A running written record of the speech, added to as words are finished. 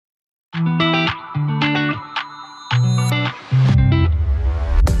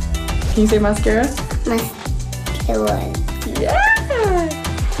Can you say mascara? Mascara. Yeah!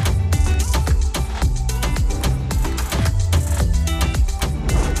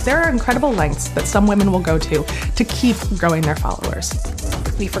 There are incredible lengths that some women will go to keep growing their followers.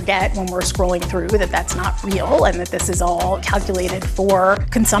 We forget when we're scrolling through that that's not real and that this is all calculated for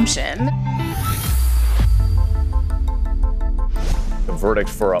consumption. The verdict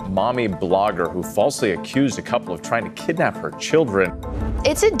for a mommy blogger who falsely accused a couple of trying to kidnap her children.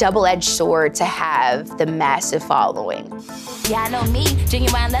 It's a double-edged sword to have the massive following. Yeah, I know me,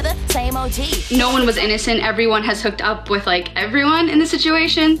 genuine leather, same OG. No one was innocent. Everyone has hooked up with everyone in the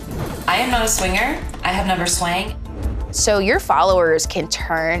situation. I am not a swinger. I have never swang. So your followers can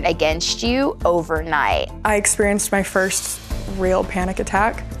turn against you overnight. I experienced my first real panic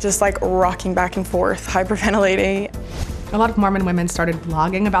attack, just rocking back and forth, hyperventilating. A lot of Mormon women started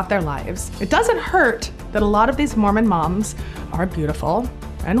blogging about their lives. It doesn't hurt that a lot of these Mormon moms are beautiful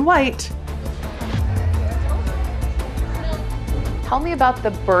and white. Tell me about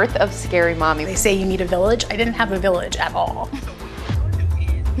the birth of Scary Mommy. They say you need a village. I didn't have a village at all.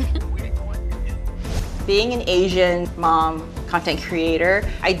 Being an Asian mom content creator,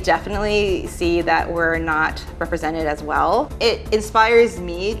 I definitely see that we're not represented as well. It inspires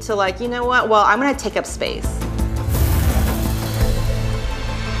me to you know what, well, I'm gonna take up space.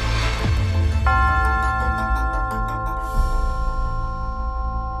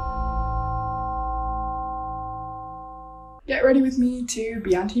 Get ready with me to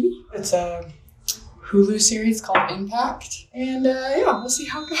be on TV. It's a Hulu series called Impact, and yeah, we'll see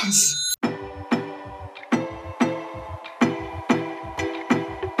how it goes.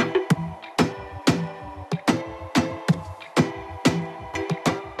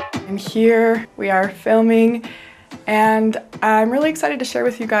 I'm here, we are filming, and I'm really excited to share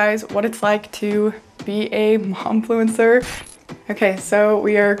with you guys what it's like to be a momfluencer. Okay, so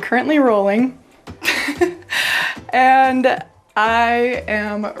we are currently rolling. And I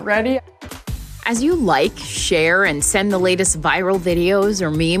am ready. As you like, share, and send the latest viral videos or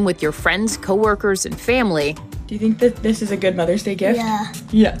meme with your friends, coworkers, and family. Do you think that this is a good Mother's Day gift? Yeah.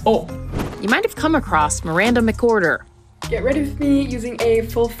 Yeah. Oh. You might have come across Miranda McOrder. Get ready with me using a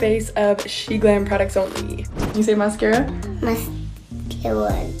full face of SheGlam products only. Can you say mascara?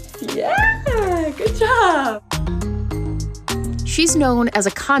 Mascara. Yeah, good job. She's known as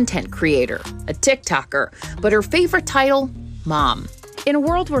a content creator, a TikToker, but her favorite title, Mom. In a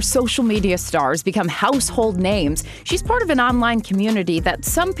world where social media stars become household names, she's part of an online community that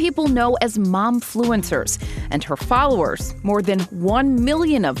some people know as momfluencers. And her followers, more than 1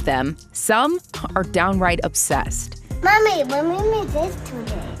 million of them, some are downright obsessed. Mommy, when we made this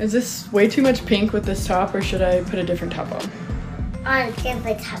today? Is this way too much pink with this top, or should I put a different top on? I'll give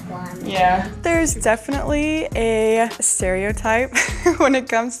it top one. Yeah. There's definitely a stereotype when it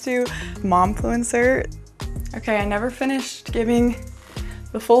comes to momfluencer. Okay, I never finished giving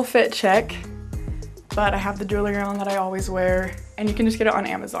the full fit check, but I have the jewelry on that I always wear, and you can just get it on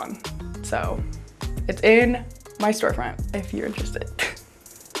Amazon. So it's in my storefront if you're interested.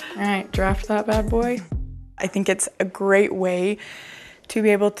 All right, draft that bad boy. I think it's a great way to be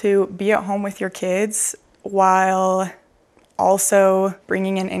able to be at home with your kids while also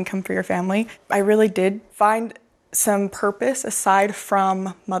bringing in income for your family. I really did find some purpose aside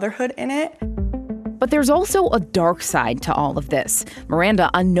from motherhood in it. But there's also a dark side to all of this.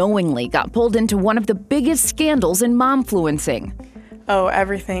 Miranda unknowingly got pulled into one of the biggest scandals in momfluencing. Oh,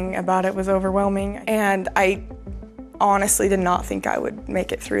 everything about it was overwhelming, and I honestly did not think I would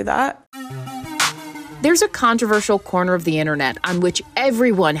make it through that. There's a controversial corner of the internet on which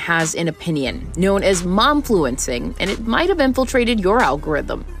everyone has an opinion, known as momfluencing, and it might have infiltrated your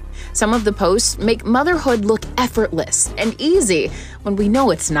algorithm. Some of the posts make motherhood look effortless and easy when we know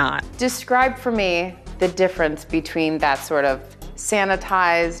it's not. Describe for me the difference between that sort of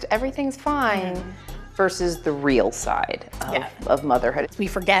sanitized, everything's fine, versus the real side of motherhood. We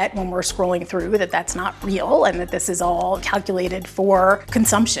forget when we're scrolling through that that's not real and that this is all calculated for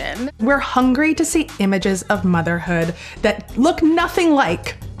consumption. We're hungry to see images of motherhood that look nothing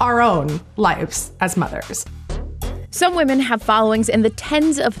like our own lives as mothers. Some women have followings in the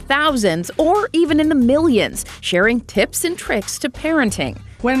tens of thousands or even in the millions, sharing tips and tricks to parenting.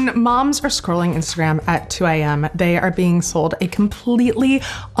 When moms are scrolling Instagram at 2 a.m., they are being sold a completely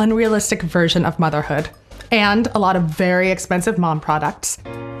unrealistic version of motherhood and a lot of very expensive mom products.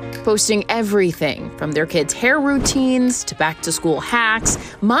 Posting everything from their kids' hair routines to back-to-school hacks,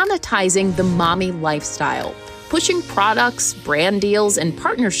 monetizing the mommy lifestyle, pushing products, brand deals, and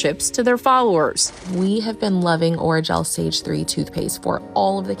partnerships to their followers. We have been loving Orajel Stage 3 toothpaste for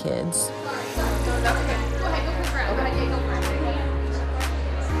all of the kids.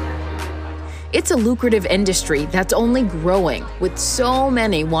 It's a lucrative industry that's only growing, with so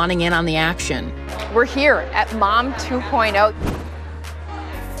many wanting in on the action. We're here at Mom 2.0.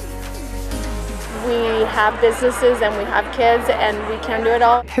 We have businesses and we have kids and we can do it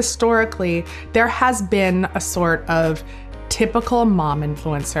all. Historically, there has been a sort of typical mom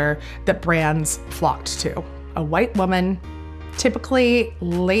influencer that brands flocked to. A white woman, typically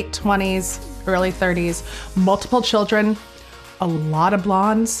late 20s, early 30s, multiple children, a lot of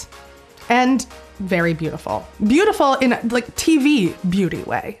blondes, and very beautiful. Beautiful in a like TV beauty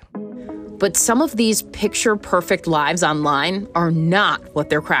way. But some of these picture-perfect lives online are not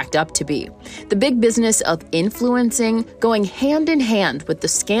what they're cracked up to be. The big business of influencing going hand in hand with the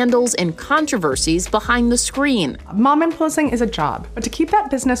scandals and controversies behind the screen. Mom influencing is a job, but to keep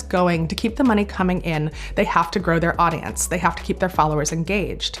that business going, to keep the money coming in, they have to grow their audience. They have to keep their followers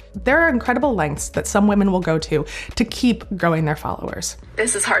engaged. There are incredible lengths that some women will go to keep growing their followers.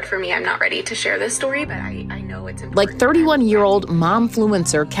 This is hard for me. I'm not ready to share this story, but I know it's important. Like 31-year-old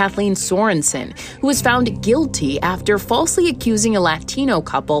momfluencer Kathleen Sorensen, who was found guilty after falsely accusing a Latino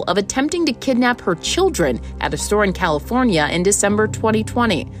couple of attempting to kidnap her children at a store in California in December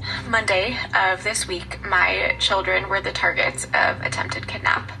 2020. Monday of this week, my children were the targets of attempted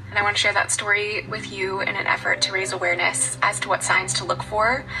kidnap. And I want to share that story with you in an effort to raise awareness as to what signs to look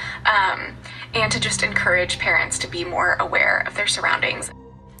for, and to just encourage parents to be more aware of their surroundings.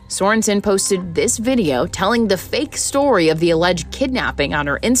 Sorensen posted this video telling the fake story of the alleged kidnapping on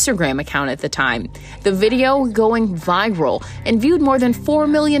her Instagram account at the time. The video going viral and viewed more than 4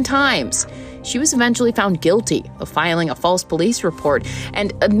 million times. She was eventually found guilty of filing a false police report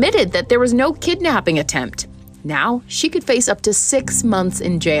and admitted that there was no kidnapping attempt. Now, she could face up to 6 months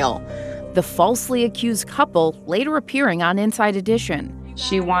in jail. The falsely accused couple later appearing on Inside Edition.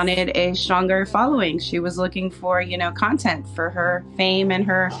 She wanted a stronger following. She was looking for, content for her fame and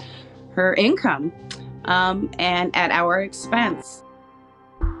her income, and at our expense.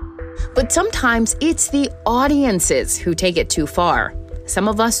 But sometimes it's the audiences who take it too far. Some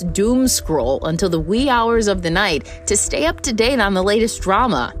of us doom scroll until the wee hours of the night to stay up to date on the latest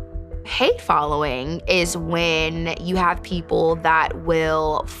drama. Hate following is when you have people that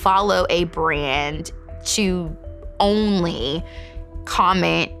will follow a brand to only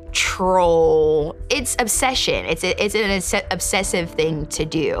comment, troll. It's obsession. It's an obsessive thing to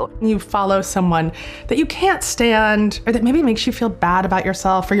do. You follow someone that you can't stand, or that maybe makes you feel bad about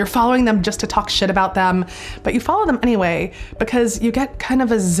yourself, or you're following them just to talk shit about them, but you follow them anyway because you get kind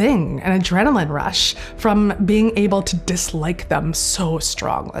of a zing, an adrenaline rush from being able to dislike them so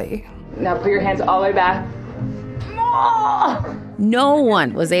strongly. Now put your hands all the way back. No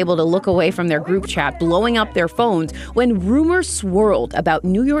one was able to look away from their group chat, blowing up their phones when rumors swirled about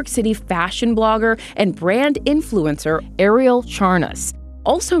New York City fashion blogger and brand influencer Ariel Charnas,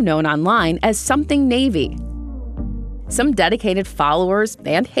 also known online as Something Navy. Some dedicated followers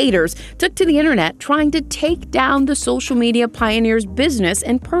and haters took to the internet trying to take down the social media pioneer's business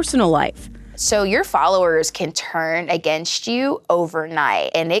and personal life. So your followers can turn against you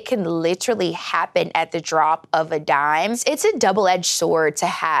overnight, and it can literally happen at the drop of a dime. It's a double-edged sword to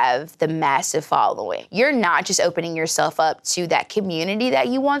have the massive following. You're not just opening yourself up to that community that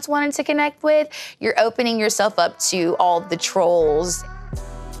you once wanted to connect with, you're opening yourself up to all the trolls.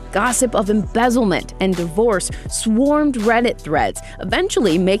 Gossip of embezzlement and divorce swarmed Reddit threads,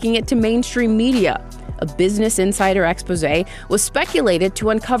 eventually making it to mainstream media. A Business Insider expose was speculated to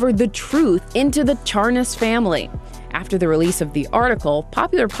uncover the truth into the Charnas family. After the release of the article,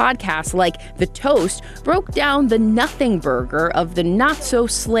 popular podcasts like The Toast broke down the nothing burger of the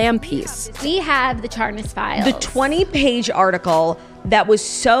not-so-slam piece. We have the Charnas files. The 20-page article that was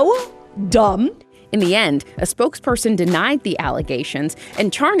so dumb. In the end, a spokesperson denied the allegations,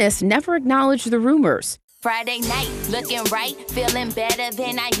 and Charnas never acknowledged the rumors. Friday night, looking right, feeling better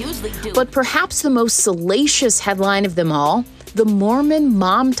than I usually do. But perhaps the most salacious headline of them all, the Mormon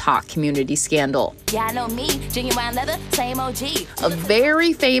mom talk community scandal. Yeah, I know me, genuine leather, same OG. A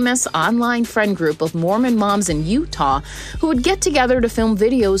very famous online friend group of Mormon moms in Utah who would get together to film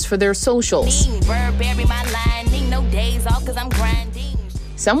videos for their socials. Burberry my lining, no days off 'cause I'm grinding.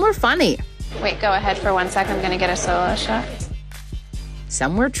 Some were funny. Wait, go ahead for 1 second. I'm gonna get a solo shot.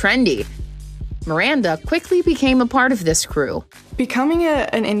 Some were trendy. Miranda quickly became a part of this crew. Becoming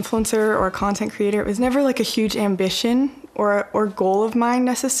an influencer or a content creator was never like a huge ambition or goal of mine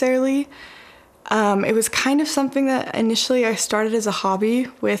necessarily. It was kind of something that initially I started as a hobby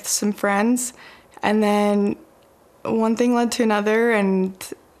with some friends, and then one thing led to another and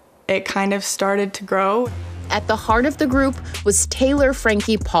it kind of started to grow. At the heart of the group was Taylor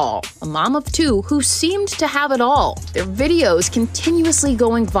Frankie Paul, a mom of two who seemed to have it all. Their videos continuously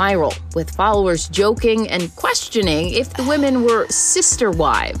going viral, with followers joking and questioning if the women were sister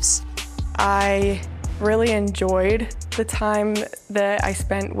wives. I really enjoyed the time that I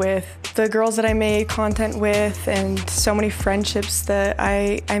spent with the girls that I made content with, and so many friendships that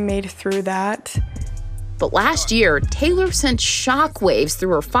I made through that. But last year, Taylor sent shockwaves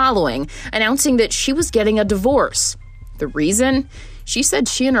through her following, announcing that she was getting a divorce. The reason? She said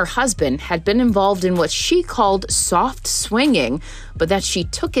she and her husband had been involved in what she called soft swinging, but that she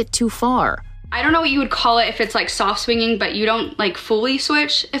took it too far. I don't know what you would call it if it's like soft swinging, but you don't like fully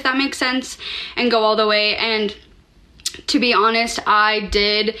switch, if that makes sense, and go all the way. And to be honest,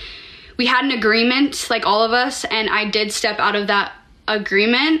 we had an agreement, like all of us, and I did step out of that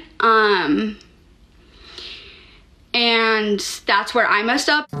agreement. And that's where I messed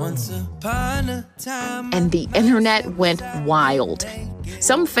up. And the internet went wild.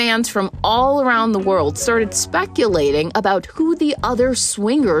 Some fans from all around the world started speculating about who the other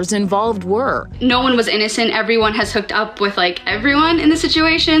swingers involved were. No one was innocent. Everyone has hooked up with like everyone in the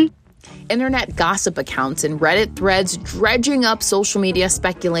situation. Internet gossip accounts and Reddit threads dredging up social media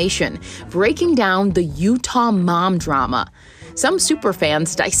speculation, breaking down the Utah mom drama. Some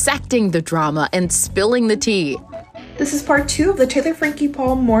superfans dissecting the drama and spilling the tea. This is part 2 of the Taylor Frankie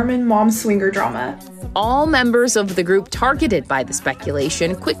Paul Mormon mom swinger drama. All members of the group targeted by the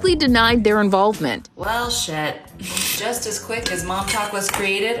speculation quickly denied their involvement. Well, shit. Just as quick as Mom Talk was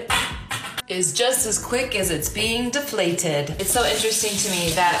created is just as quick as it's being deflated. It's so interesting to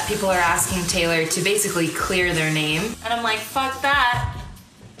me that people are asking Taylor to basically clear their name. And I'm like, fuck that.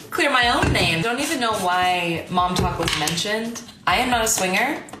 Clear my own name. Don't even know why Mom Talk was mentioned. I am not a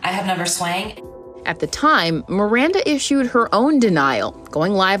swinger. I have never swang. At the time, Miranda issued her own denial,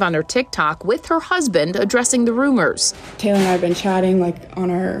 going live on her TikTok with her husband addressing the rumors. Taylor and I have been chatting like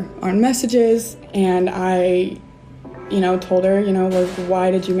on our messages, and I, told her, why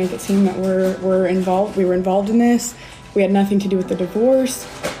did you make it seem that we're involved? We were involved in this. We had nothing to do with the divorce.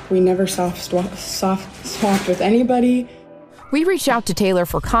 We never soft swapped with anybody. We reached out to Taylor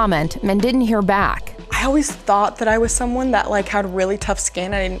for comment and didn't hear back. I always thought that I was someone that had really tough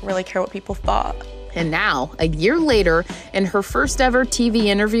skin. I didn't really care what people thought. And now, a year later, in her first ever TV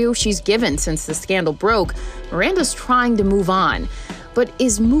interview she's given since the scandal broke, Miranda's trying to move on. But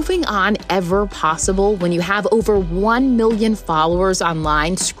is moving on ever possible when you have over 1 million followers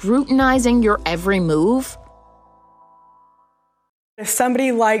online scrutinizing your every move? If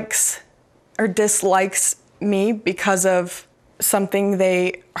somebody likes or dislikes me because of something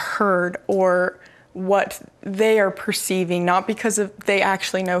they heard or what they are perceiving, not because of they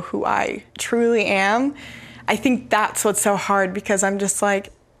actually know who I truly am, I think that's what's so hard, because I'm just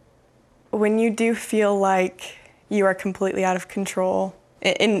like, when you do feel like you are completely out of control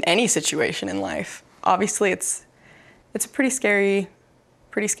in any situation in life, obviously it's a pretty scary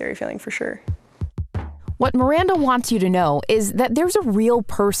feeling for sure. What Miranda wants you to know is that there's a real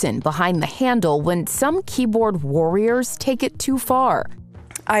person behind the handle when some keyboard warriors take it too far.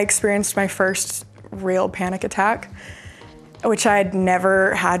 I experienced my first real panic attack, which I had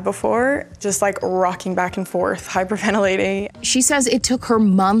never had before, just like rocking back and forth, hyperventilating. She says it took her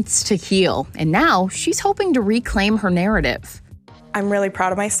months to heal, and now she's hoping to reclaim her narrative. I'm really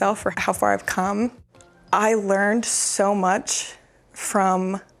proud of myself for how far I've come. I learned so much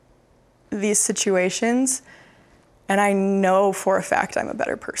from these situations, and I know for a fact I'm a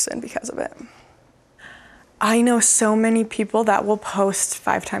better person because of it. I know so many people that will post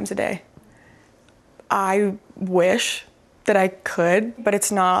 5 times a day. I wish that I could, but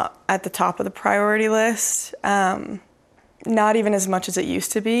it's not at the top of the priority list, not even as much as it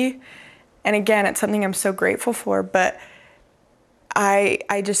used to be. And again, it's something I'm so grateful for, but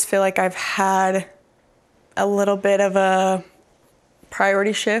I just feel like I've had a little bit of a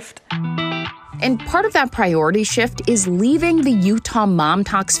priority shift. And part of that priority shift is leaving the Utah mom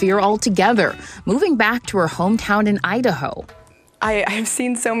talk sphere altogether, moving back to her hometown in Idaho. I've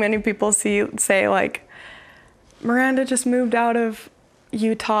seen so many people say like, Miranda just moved out of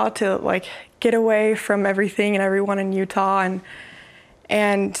Utah to like get away from everything and everyone in Utah,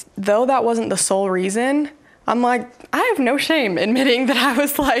 and though that wasn't the sole reason, I'm like, I have no shame admitting that I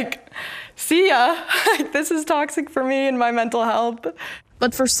was like, see ya, this is toxic for me and my mental health.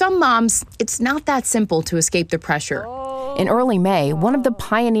 But for some moms, it's not that simple to escape the pressure. In early May, one of the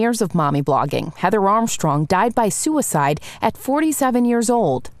pioneers of mommy blogging, Heather Armstrong, died by suicide at 47 years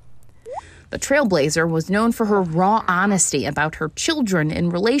old. The trailblazer was known for her raw honesty about her children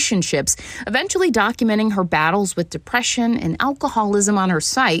and relationships, eventually documenting her battles with depression and alcoholism on her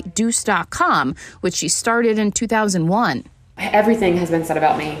site, Deuce.com, which she started in 2001. Everything has been said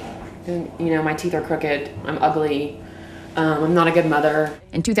about me. You know, my teeth are crooked, I'm ugly, I'm not a good mother.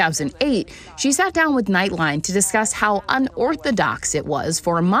 In 2008, she sat down with Nightline to discuss how unorthodox it was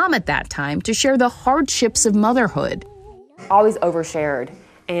for a mom at that time to share the hardships of motherhood. Always overshared,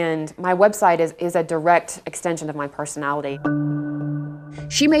 and my website is a direct extension of my personality.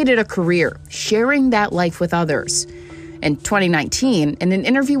 She made it a career, sharing that life with others. In 2019, in an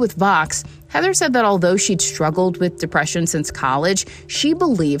interview with Vox, Heather said that although she'd struggled with depression since college, she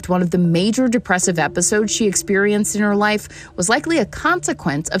believed one of the major depressive episodes she experienced in her life was likely a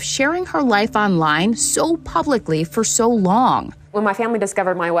consequence of sharing her life online so publicly for so long. When my family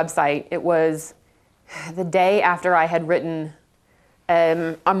discovered my website, it was the day after I had written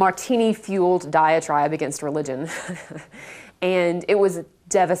a martini-fueled diatribe against religion. And it was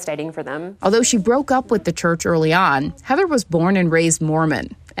devastating for them. Although she broke up with the church early on, Heather was born and raised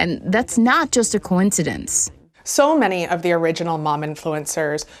Mormon. And that's not just a coincidence. So many of the original mom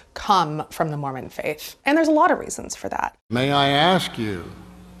influencers come from the Mormon faith, and there's a lot of reasons for that. May I ask you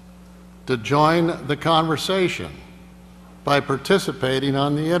to join the conversation by participating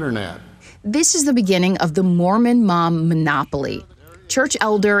on the internet? This is the beginning of the Mormon mom monopoly. Church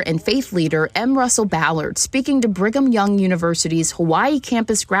elder and faith leader M. Russell Ballard speaking to Brigham Young University's Hawaii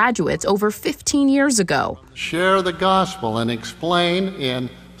campus graduates over 15 years ago. Share the gospel and explain in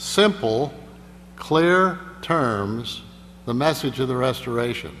simple, clear terms the message of the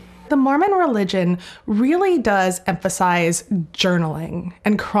restoration. The Mormon religion really does emphasize journaling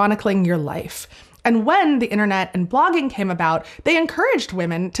and chronicling your life. And when the internet and blogging came about, they encouraged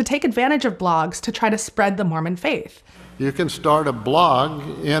women to take advantage of blogs to try to spread the Mormon faith. You can start a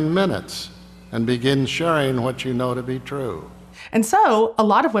blog in minutes and begin sharing what you know to be true. And so a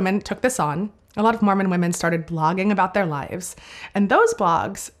lot of women took this on. A lot of Mormon women started blogging about their lives. And those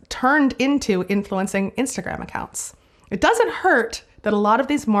blogs turned into influencing Instagram accounts. It doesn't hurt that a lot of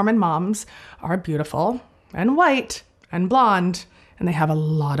these Mormon moms are beautiful and white and blonde, and they have a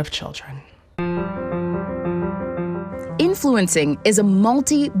lot of children. Influencing is a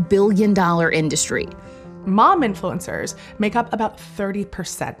multi-billion-dollar industry. Mom influencers make up about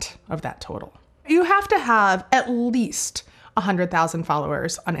 30% of that total. You have to have at least 100,000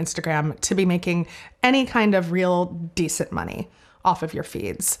 followers on Instagram to be making any kind of real decent money off of your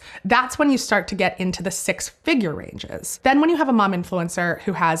feeds. That's when you start to get into the six-figure ranges. Then when you have a mom influencer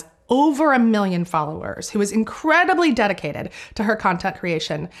who has over 1 million followers, who is incredibly dedicated to her content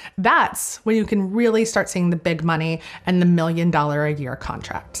creation, that's when you can really start seeing the big money and the $1 million a year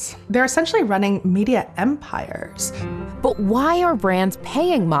contracts. They're essentially running media empires. But why are brands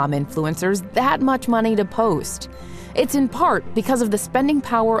paying mom influencers that much money to post? It's in part because of the spending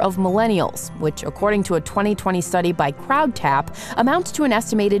power of millennials, which, according to a 2020 study by CrowdTap, amounts to an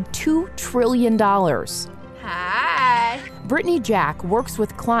estimated $2 trillion. Hi. Brittany Jack works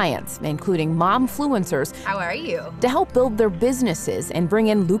with clients, including momfluencers, How are you? to help build their businesses and bring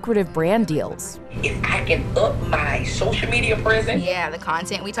in lucrative brand deals. If I can up my social media presence. Yeah, the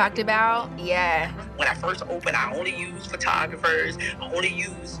content we talked about. Yeah. When I first opened, I only used photographers, I only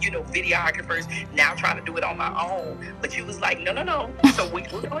used, videographers. Now I'm trying to do it on my own. But you was like, no. So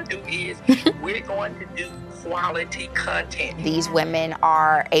what we're going to do is we're going to do quality content. These women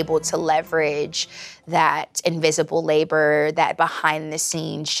are able to leverage that invisible labor, that behind the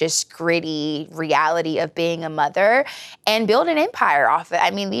scenes, just gritty reality of being a mother and build an empire off it.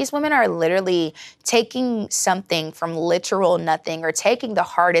 I mean, these women are literally taking something from literal nothing, or taking the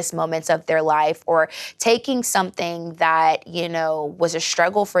hardest moments of their life, or taking something that, was a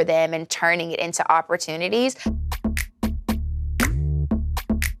struggle for them and turning it into opportunities.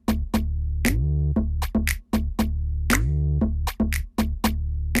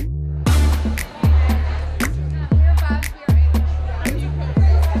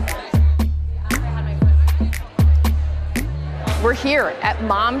 We're here at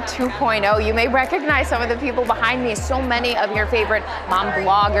Mom 2.0. You may recognize some of the people behind me. So many of your favorite mom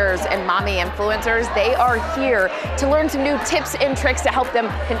bloggers and mommy influencers, they are here to learn some new tips and tricks to help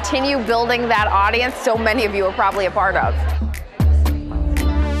them continue building that audience so many of you are probably a part of.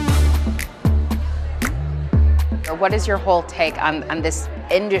 What is your whole take on this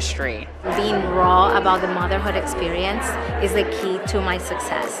industry? Being raw about the motherhood experience is the key to my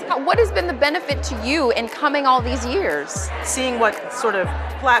success. What has been the benefit to you in coming all these years? Seeing what sort of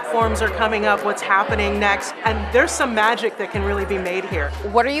platforms are coming up, what's happening next, and there's some magic that can really be made here.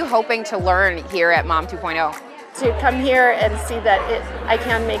 What are you hoping to learn here at Mom 2.0? To come here and see that I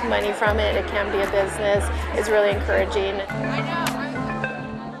can make money from it, it can be a business, is really encouraging.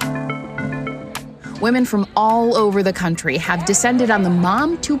 Women from all over the country have descended on the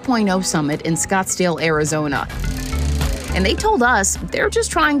Mom 2.0 Summit in Scottsdale, Arizona. And they told us they're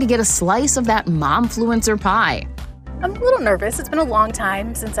just trying to get a slice of that momfluencer pie. I'm a little nervous. It's been a long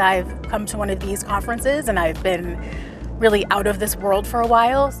time since I've come to one of these conferences, and I've been really out of this world for a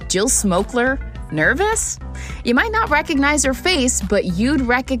while. Jill Smokler, nervous? You might not recognize her face, but you'd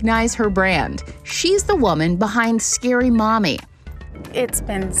recognize her brand. She's the woman behind Scary Mommy. It's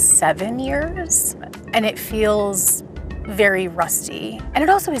been 7 years, and it feels very rusty. And it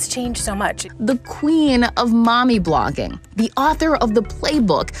also has changed so much. The queen of mommy blogging, the author of the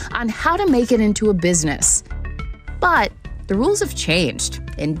playbook on how to make it into a business. But the rules have changed,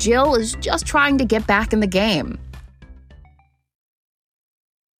 and Jill is just trying to get back in the game.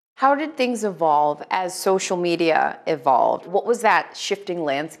 How did things evolve as social media evolved? What was that shifting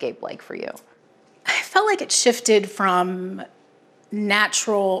landscape like for you? I felt like it shifted from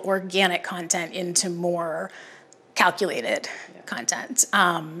natural, organic content into more calculated content.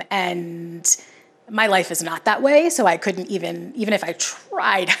 And my life is not that way, so I couldn't even if I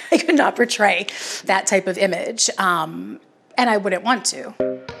tried, I could not portray that type of image. And I wouldn't want to.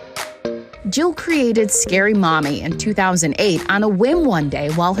 Jill created Scary Mommy in 2008 on a whim one day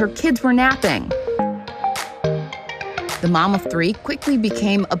while her kids were napping. The mom of 3 quickly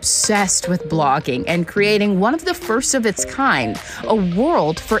became obsessed with blogging and creating one of the first of its kind, a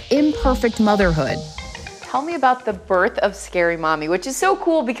world for imperfect motherhood. Tell me about the birth of Scary Mommy, which is so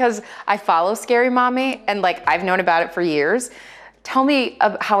cool because I follow Scary Mommy and I've known about it for years. Tell me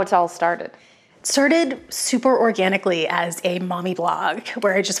how it all started. It started super organically as a mommy blog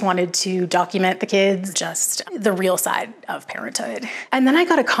where I just wanted to document the kids, just the real side of parenthood. And then I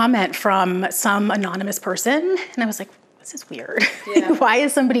got a comment from some anonymous person and I was like, this is weird. Yeah. Why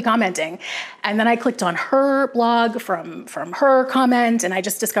is somebody commenting? And then I clicked on her blog from her comment, and I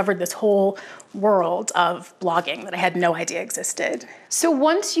just discovered this whole world of blogging that I had no idea existed. So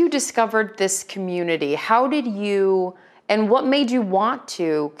once you discovered this community, how did you, and what made you want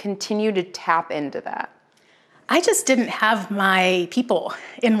to continue to tap into that? I just didn't have my people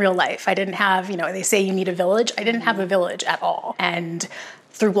in real life. I didn't have, they say you need a village. I didn't have a village at all. And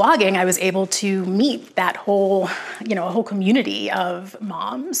through blogging, I was able to meet that whole, a whole community of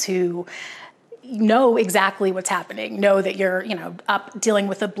moms who know exactly what's happening, know that you're, up dealing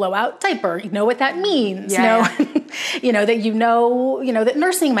with a blowout diaper, you know what that means, that that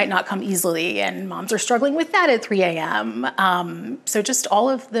nursing might not come easily and moms are struggling with that at 3 a.m. So just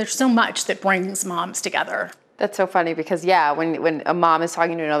there's so much that brings moms together. That's so funny because, when a mom is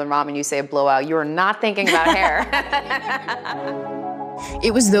talking to another mom and you say a blowout, you are not thinking about hair.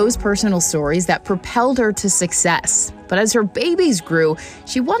 It was those personal stories that propelled her to success. But as her babies grew,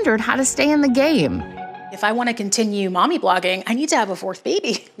 she wondered how to stay in the game. If I want to continue mommy blogging, I need to have a 4th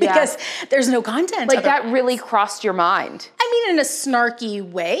baby because there's no content. That really crossed your mind. I mean, in a snarky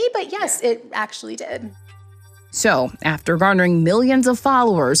way, but yes, it actually did. So, after garnering millions of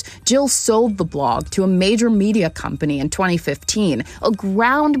followers, Jill sold the blog to a major media company in 2015, a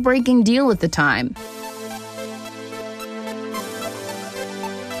groundbreaking deal at the time.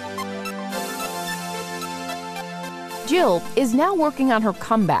 Jill is now working on her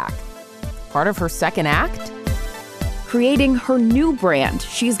comeback. Part of her second act? Creating her new brand,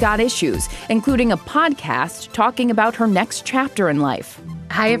 She's Got Issues, including a podcast talking about her next chapter in life.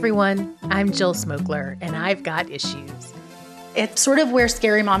 Hi everyone, I'm Jill Smokler, and I've got issues. It's sort of where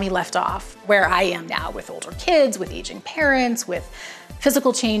Scary Mommy left off, where I am now with older kids, with aging parents, with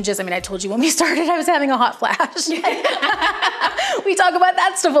physical changes. I mean, I told you when we started, I was having a hot flash. We talk about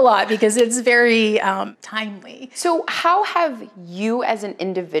that stuff a lot because it's very timely. So how have you as an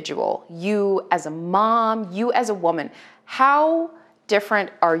individual, you as a mom, you as a woman, how different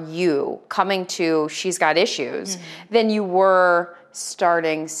are you coming to She's Got Issues than you were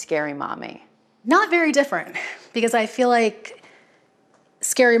starting Scary Mommy? Not very different, because I feel like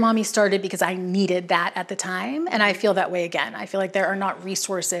Scary Mommy started because I needed that at the time, and I feel that way again. I feel like there are not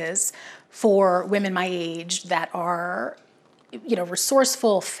resources for women my age that are,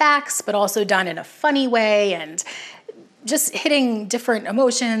 resourceful facts, but also done in a funny way and just hitting different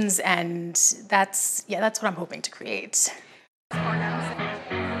emotions, and that's what I'm hoping to create.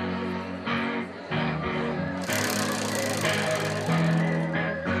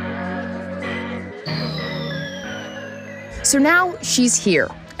 So now she's here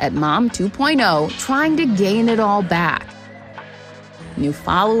at Mom 2.0, trying to gain it all back. New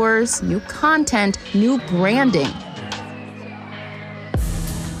followers, new content, new branding.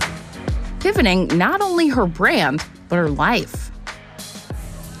 pivoting not only her brand, but her life.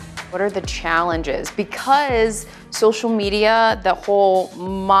 What are the challenges? Because social media, the whole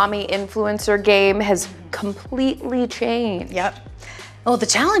mommy influencer game has completely changed. Yep. Well, the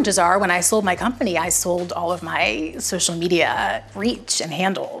challenges are when I sold my company, I sold all of my social media reach and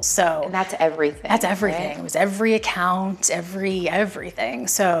handles. So and that's everything. That's everything. Right? It was every account, everything.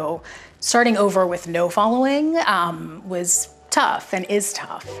 So starting over with no following was tough and is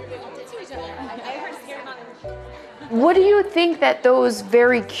tough. What do you think that those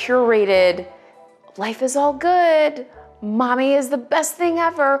very curated, life is all good, mommy is the best thing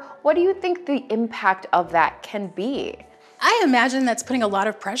ever, what do you think the impact of that can be? I imagine that's putting a lot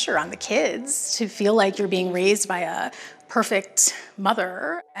of pressure on the kids to feel like you're being raised by a perfect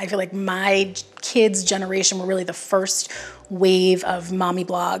mother. I feel like my kids' generation were really the first wave of mommy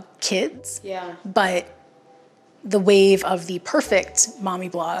blog kids. Yeah. But the wave of the perfect mommy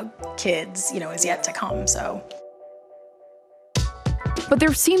blog kids, is yet to come, so. But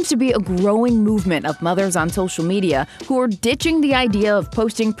there seems to be a growing movement of mothers on social media who are ditching the idea of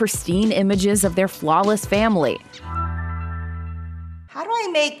posting pristine images of their flawless family. How do I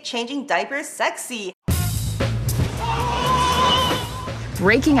make changing diapers sexy?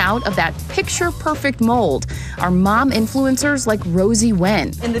 Breaking out of that picture-perfect mold are mom influencers like Rosie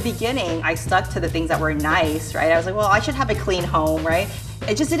Wen. In the beginning, I stuck to the things that were nice, right? I was like, well, I should have a clean home, right?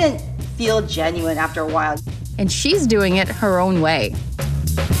 It just didn't feel genuine after a while. And she's doing it her own way.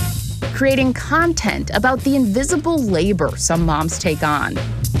 Creating content about the invisible labor some moms take on.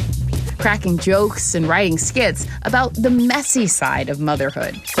 Cracking jokes and writing skits about the messy side of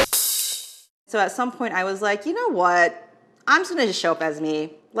motherhood. So at some point I was like, you know what? I'm just gonna just show up as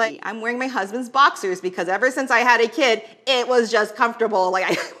me. Like, I'm wearing my husband's boxers because ever since I had a kid, it was just comfortable. Like,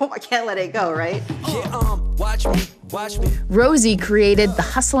 I can't let it go, right? Watch me. Rosie created The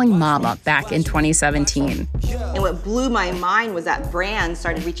Hustling Mama back in 2017. And what blew my mind was that brands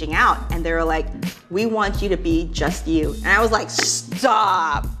started reaching out and they were like, we want you to be just you. And I was like,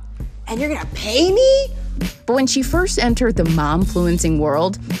 stop. And you're gonna pay me? But when she first entered the mom-fluencing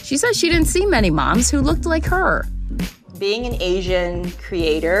world, she says she didn't see many moms who looked like her. Being an Asian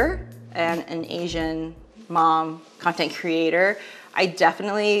creator and an Asian mom content creator, I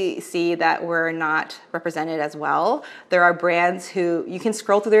definitely see that we're not represented as well. There are brands who you can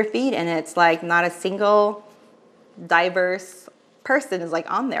scroll through their feed and it's like not a single diverse person is like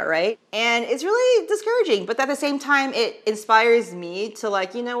on there, right? And it's really discouraging, but at the same time, it inspires me to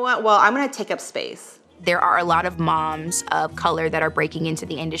like, you know what? Well, I'm gonna take up space. There are a lot of moms of color that are breaking into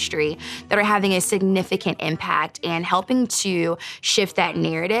the industry that are having a significant impact and helping to shift that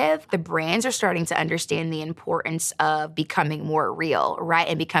narrative. The brands are starting to understand the importance of becoming more real, right?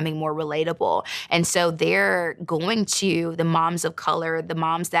 And becoming more relatable. And so they're going to the moms of color, the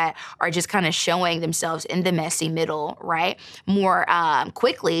moms that are just kind of showing themselves in the messy middle, right? More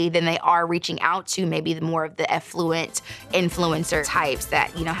quickly than they are reaching out to maybe the more of the affluent influencer types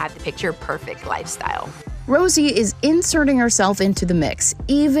that, have the picture perfect lifestyle. Rosie is inserting herself into the mix,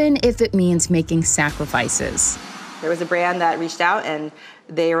 even if it means making sacrifices. There was a brand that reached out and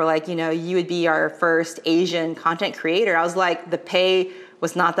they were like, you would be our first Asian content creator. I was like, the pay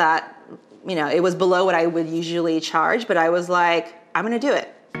was not that, it was below what I would usually charge, but I was like, I'm gonna do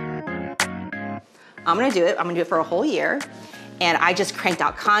it. I'm gonna do it for a whole year. And I just cranked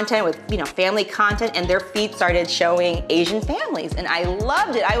out content with, family content, and their feed started showing Asian families. And I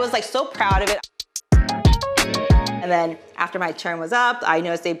loved it. I was like so proud of it. And then after my term was up, I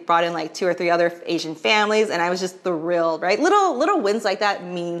noticed they brought in like 2 or 3 other Asian families, and I was just thrilled, right? Little wins like that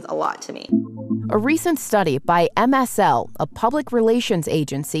means a lot to me. A recent study by MSL, a public relations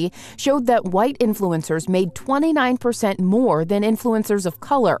agency, showed that white influencers made 29% more than influencers of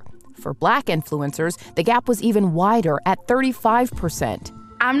color. For Black influencers, the gap was even wider at 35%.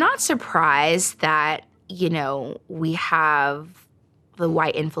 I'm not surprised that, we have the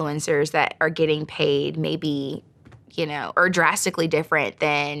white influencers that are getting paid maybe, or drastically different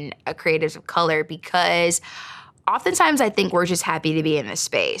than creators of color, because oftentimes I think we're just happy to be in this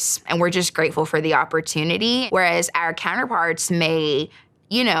space and we're just grateful for the opportunity, whereas our counterparts may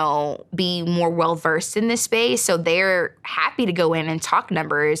be more well-versed in this space. So they're happy to go in and talk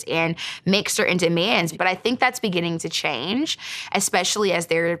numbers and make certain demands. But I think that's beginning to change, especially as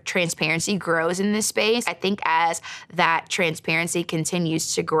their transparency grows in this space. I think as that transparency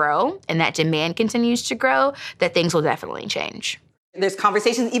continues to grow and that demand continues to grow, that things will definitely change. There's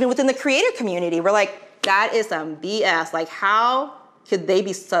conversations even within the creator community. We're like, that is some BS. Like, how could they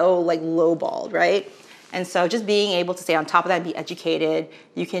be so lowballed, right? And so just being able to stay on top of that and be educated,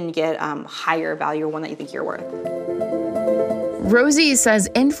 you can get higher value or one that you think you're worth. Rosie says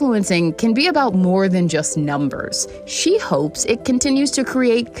influencing can be about more than just numbers. She hopes it continues to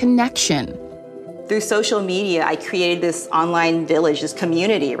create connection. Through social media, I created this online village, this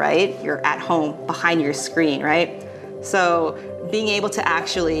community, right? You're at home behind your screen, right? So being able to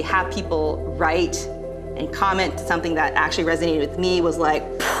actually have people write and comment something that actually resonated with me was like,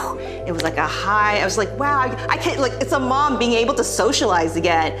 it was like a high. I was like, wow, I can't, like, it's a mom being able to socialize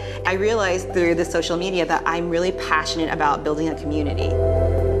again. I realized through the social media that I'm really passionate about building a community.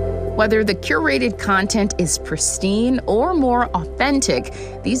 Whether the curated content is pristine or more authentic,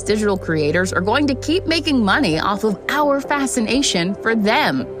 these digital creators are going to keep making money off of our fascination for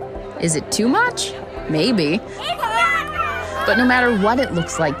them. Is it too much? Maybe. But no matter what it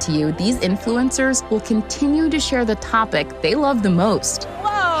looks like to you, these influencers will continue to share the topic they love the most.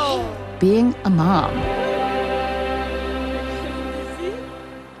 Whoa! Being a mom.